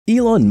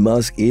Elon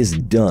Musk is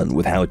done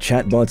with how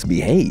chatbots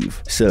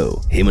behave,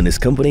 so him and his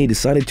company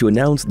decided to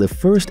announce the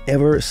first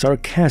ever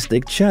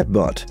sarcastic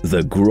chatbot, the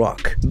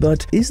Grok.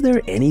 But is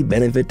there any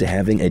benefit to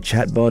having a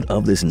chatbot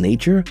of this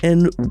nature,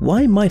 and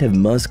why might have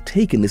Musk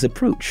taken this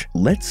approach?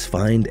 Let's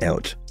find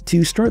out.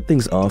 To start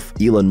things off,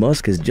 Elon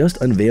Musk has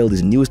just unveiled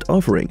his newest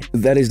offering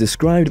that is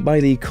described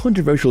by the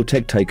controversial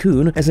tech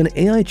tycoon as an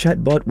AI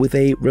chatbot with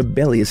a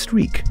rebellious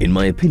streak. In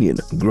my opinion,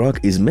 Grok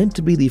is meant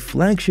to be the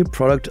flagship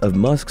product of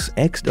Musk's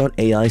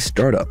x.ai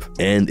startup,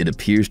 and it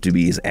appears to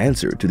be his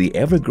answer to the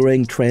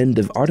ever-growing trend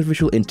of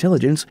artificial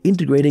intelligence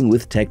integrating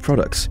with tech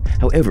products.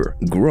 However,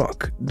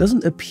 Grok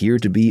doesn't appear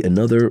to be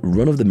another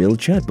run-of-the-mill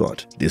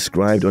chatbot.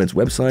 Described on its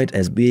website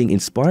as being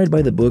inspired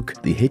by the book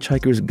The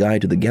Hitchhiker's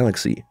Guide to the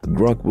Galaxy,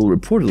 Grok will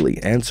reportedly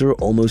answer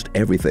almost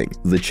everything.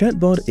 The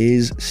chatbot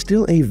is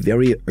still a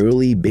very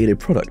early beta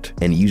product,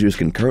 and users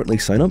can currently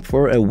sign up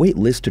for a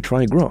waitlist to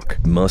try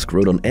Grok. Musk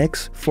wrote on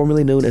X,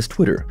 formerly known as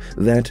Twitter,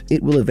 that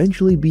it will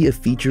eventually be a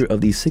feature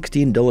of the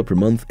 $16 per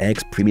month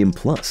X Premium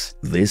Plus.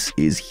 This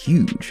is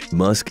huge.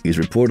 Musk is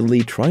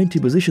reportedly trying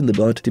to position the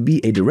bot to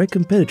be a direct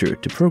competitor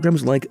to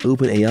programs like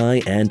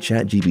OpenAI and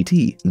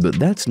ChatGPT, but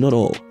that's not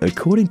all.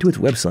 According to its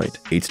website,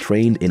 it's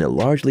trained in a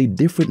largely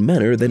different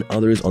manner than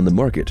others on the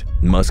market.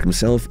 Musk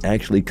himself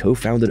actually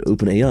co-founded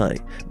OpenAI,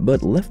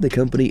 but left the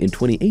company in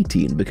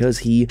 2018 because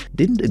he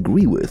didn't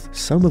agree with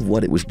some of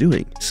what it was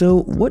doing.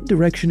 So what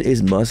direction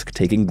is Musk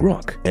taking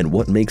Grok, and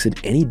what makes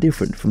it any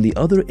different from the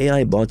other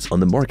AI bots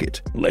on the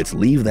market? Let's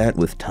leave that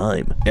with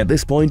time. At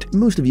this point,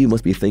 most of you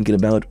must be thinking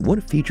about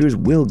what features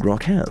will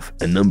Grok have.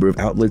 A number of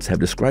outlets have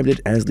described it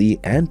as the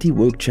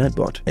anti-woke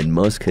chatbot, and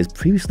Musk has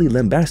previously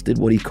lambasted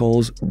what he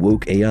calls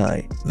woke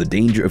AI, the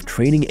danger of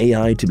training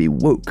AI to be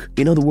woke.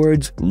 In other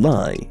words,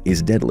 lie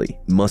is deadly,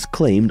 Musk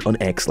claimed on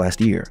X last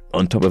year.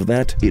 On top of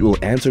that, it will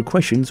answer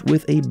questions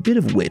with a bit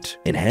of wit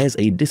and has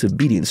a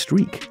disobedient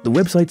streak. The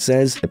website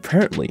says,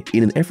 apparently,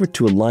 in an effort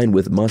to align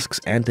with Musk's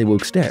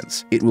anti-woke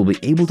stance, it will be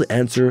able to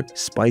answer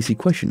spicy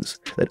questions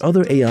that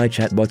other AI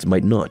chatbots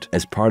might not,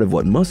 as part of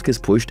what Musk has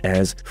pushed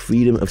as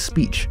freedom of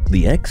speech.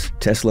 The X,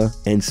 Tesla,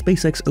 and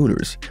SpaceX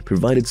owners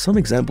provided some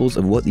examples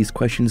of what these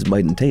questions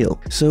might entail.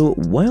 So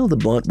while the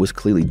bot was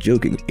clearly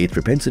joking, its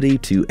propensity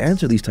to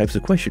answer these types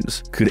of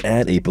questions could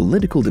add a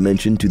political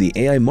dimension to the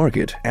AI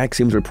market,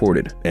 Axios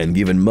reported, and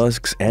given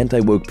Musk's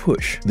anti-woke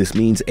push, this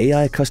means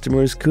AI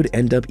customers could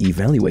end up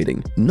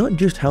evaluating not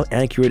just how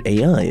accurate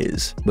AI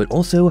is, but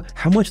also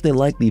how much they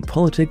like the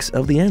politics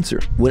of the answer.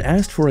 When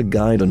asked for a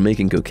guide on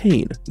making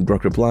cocaine,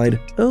 Grok replied,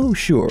 "Oh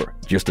sure,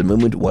 just a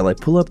moment while I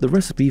pull up the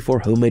recipe for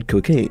homemade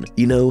cocaine.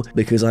 You know,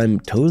 because I'm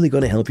totally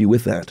gonna help you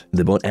with that."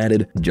 The bot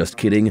added, "Just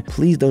kidding,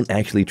 please don't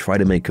actually try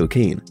to make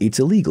cocaine. It's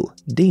illegal,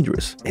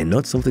 dangerous, and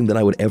not something that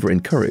I would ever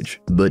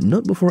encourage." But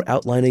not before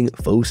outlining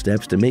 4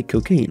 steps to make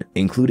cocaine,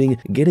 including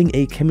getting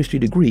a chemistry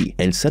degree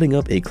and setting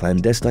up a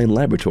clandestine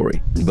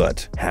laboratory.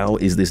 But how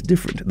is this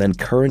different than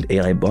current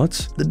AI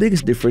bots? The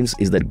biggest difference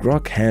is that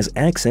Grok has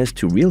access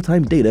to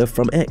real-time data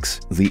from X.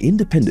 The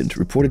Independent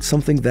reported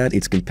something that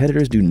its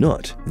competitors do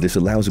not. This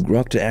allows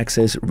Grok to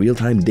access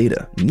real-time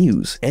data,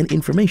 news, and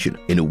information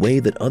in a way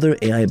that other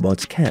AI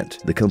bots can't,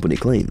 the company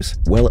claims.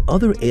 While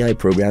other AI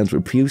programs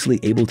were previously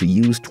able to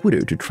use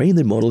Twitter to train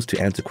their models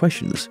to answer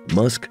questions,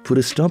 Musk put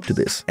a stop to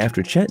this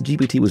after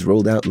ChatGPT was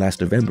rolled out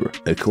last November.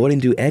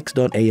 According to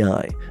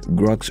x.ai,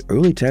 Grok's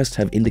early tests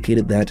have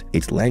indicated that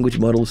its language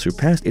model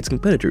surpassed its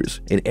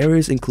competitors in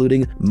areas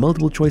including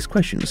multiple choice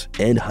questions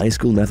and high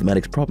school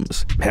mathematics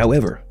problems.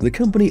 However, the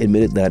company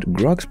admitted that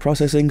Grok's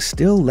processing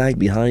still lagged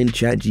behind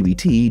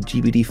ChatGPT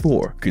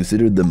GPT-4,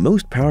 considered the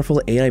most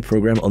powerful AI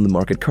program on the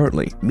market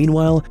currently.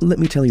 Meanwhile, let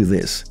me tell you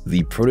this,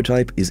 the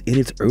prototype is in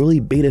its early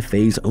beta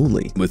phase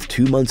only, with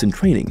 2 months in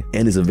training,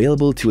 and is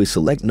available to a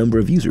select number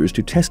of users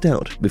to test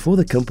out before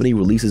the company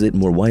releases it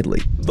more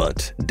widely.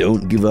 But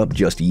don't give up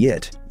just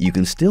yet. You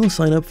can still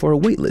sign up for a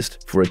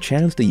waitlist for a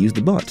chance to use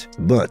the bot.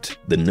 But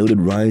the noted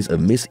rise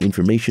of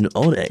misinformation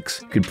on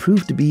X could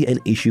prove to be an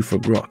issue for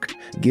Grok,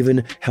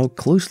 given how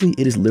closely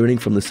it is learning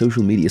from the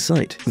social media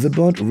site. The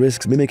bot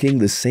risks mimicking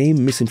the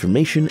same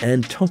misinformation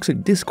and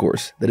toxic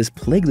discourse that has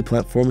plagued the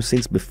platform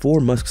since before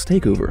Musk's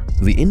takeover.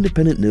 The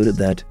Independent noted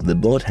that the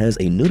bot has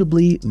a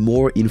notably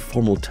more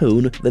informal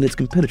tone than its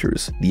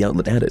competitors, the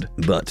outlet added,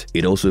 but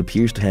it also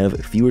appears to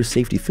have fewer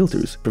safety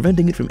filters,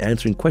 preventing it from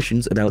answering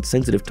questions about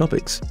sensitive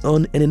topics.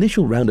 On an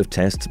initial round of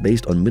tests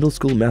based on middle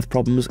school math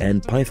problems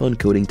and Python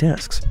coding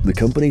tasks, the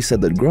company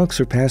said that Grok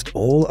surpassed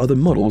all other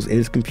models in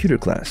its computer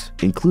class,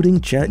 including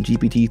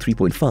ChatGPT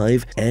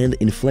 3.5 and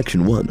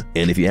Inflection 1.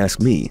 And if you ask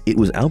me, it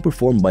was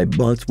outperformed by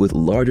bots with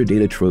larger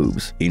data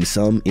troves. In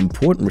some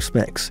important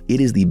respects, it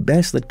is the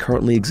best that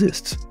currently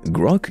exists.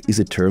 Grok is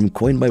a term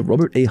coined by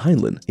Robert A.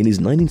 Heinlein in his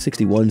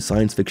 1961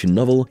 science fiction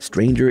novel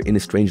Stranger in a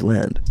Strange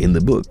Land. In the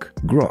book,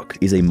 Grok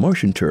is a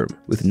Martian term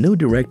with no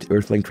direct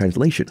Earthling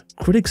translation.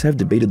 Critics have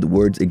debated the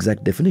word's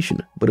exact definition,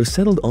 but have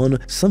settled on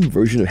some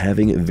version of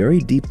having very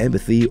deep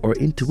empathy or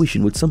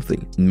intuition with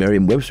something.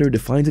 Merriam-Webster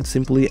defines it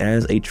simply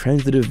as a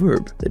transitive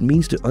verb that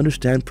means to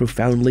understand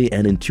profoundly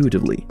and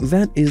intuitively.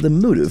 That is the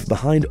motive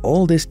behind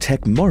all this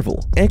tech marvel.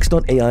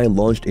 X.ai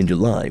launched in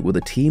July with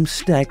a team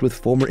stacked with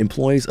former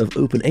employees of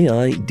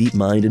OpenAI,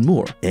 DeepMind, and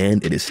more,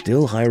 and it is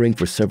still hiring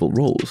for several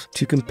roles.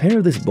 To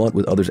compare this bot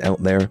with others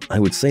out there, I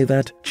would say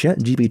that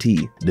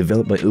ChatGPT,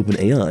 developed by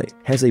OpenAI,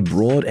 has a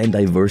broad and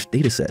diverse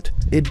dataset.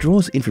 It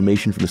draws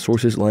information from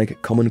sources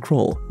like Common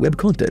Crawl, web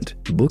content,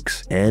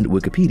 books, and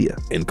Wikipedia.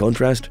 In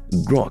contrast,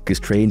 Grok is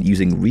trained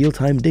using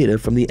real-time data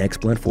from the X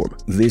platform.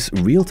 This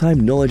real-time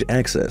knowledge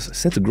access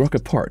sets Grok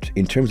apart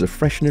in terms of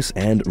freshness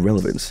and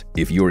relevance.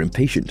 If you're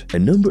impatient, a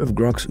number of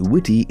Grok's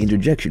witty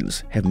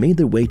interjections have made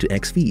their way to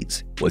X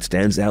feeds. What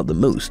stands out the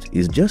most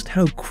is just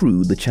how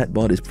crude the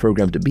chatbot is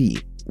programmed to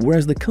be.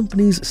 Whereas the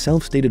company's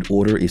self-stated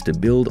order is to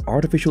build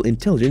artificial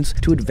intelligence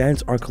to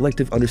advance our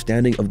collective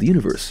understanding of the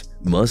universe,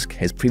 Musk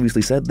has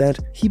previously said that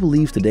he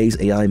believes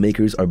today's AI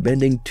makers are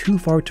bending too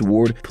far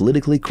toward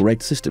politically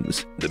correct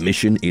systems. The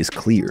mission is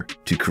clear: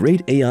 to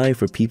create AI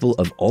for people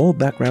of all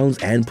backgrounds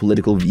and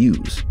political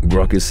views.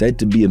 Grok is said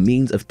to be a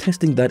means of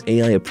testing that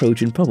AI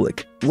approach in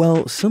public.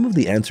 While some of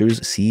the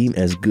answers seem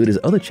as good as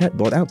other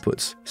chatbot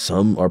outputs,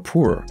 some are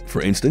poorer.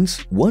 For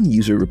instance, one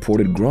user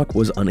reported Grok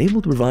was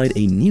unable to provide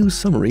a news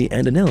summary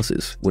and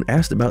analysis when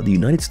asked about the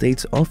United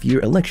States off-year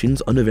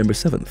elections on November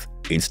 7th.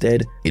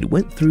 Instead, it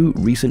went through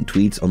recent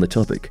tweets on the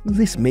topic.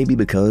 This may be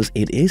because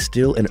it is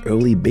still an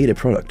early beta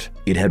product.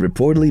 It had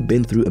reportedly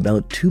been through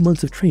about 2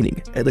 months of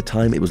training at the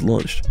time it was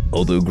launched.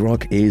 Although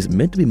Grok is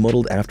meant to be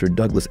modeled after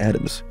Douglas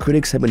Adams,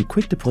 critics have been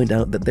quick to point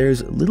out that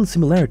there's little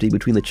similarity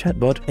between the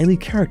chatbot and the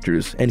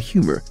characters and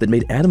humor that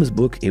made Adams'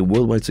 book a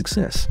worldwide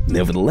success.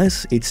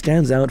 Nevertheless, it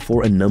stands out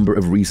for a number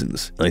of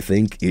reasons. I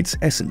think its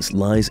essence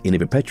lies in a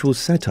perpetual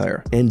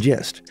satire and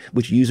jest,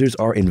 which users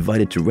are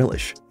invited to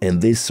relish. And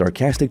this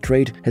sarcastic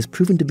trait has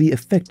proven to be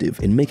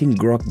effective in making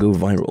Grok go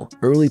viral.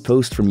 Early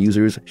posts from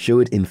users show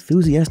it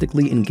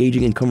enthusiastically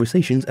engaging in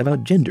conversations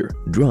about gender,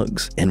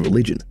 drugs, and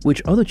religion,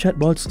 which other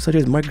chatbots such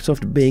as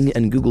Microsoft Bing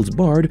and Google's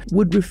Bard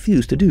would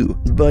refuse to do.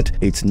 But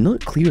it's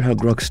not clear how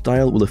Grok's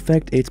style will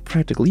affect its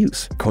practical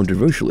use.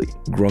 Controversially,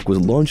 Grok was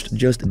launched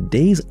just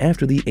days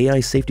after the AI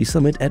Safety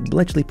Summit at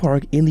Bletchley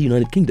Park in the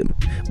United Kingdom,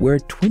 where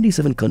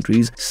 27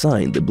 countries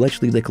signed the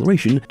Bletchley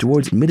Declaration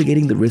towards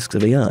mitigating the risks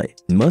of AI.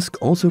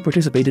 Musk also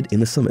participated in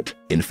the summit.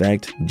 In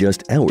fact,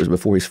 just hours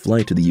before his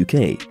flight to the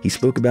UK, he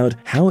spoke about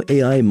how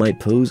AI might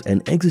pose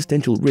an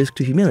existential risk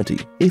to humanity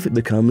if it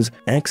becomes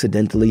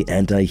accidentally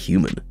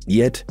anti-human.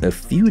 Yet, a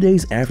few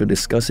days after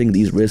discussing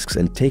these risks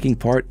and taking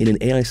part in an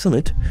AI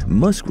summit,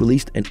 Musk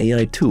released an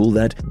AI tool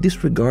that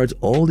disregards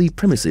all the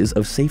premises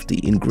of safety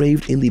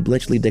engraved in the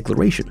Bletchley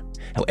Declaration.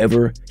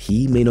 However,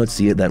 he may not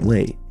see it that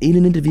way. In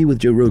an interview with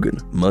Joe Rogan,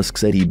 Musk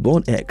said he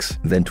bought X,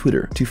 then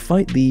Twitter, to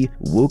fight the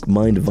woke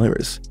mind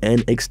virus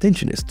and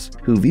extensionists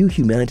who view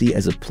humanity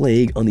as a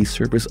plague on the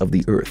surface of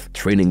the earth.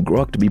 Training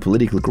Grok to be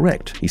politically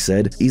correct, he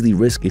said, is the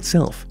risk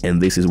itself,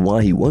 and this is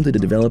why he wanted to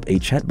develop a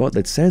chatbot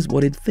that says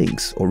what it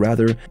thinks, or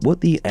rather,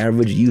 what the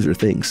average user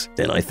thinks.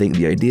 And I think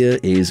the idea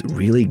is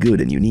really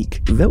good and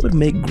unique. That would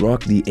make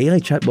Grok the AI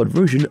chatbot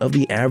version of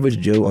the average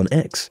Joe on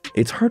X.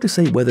 It's hard to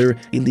say whether,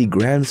 in the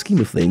grand scheme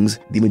of things,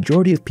 the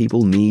majority of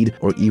people need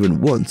or even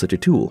want such a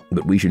tool,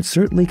 but we should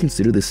certainly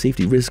consider the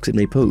safety risks it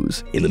may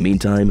pose. In the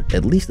meantime,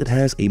 at least it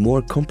has a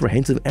more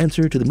comprehensive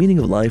answer to the meaning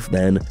of life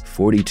than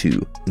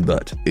 42.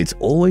 But it's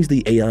always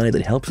the AI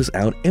that helps us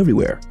out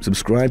everywhere.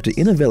 Subscribe to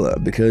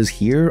Innovella because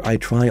here I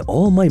try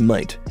all my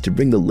might to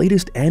bring the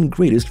latest and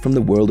greatest from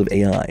the world of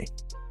AI.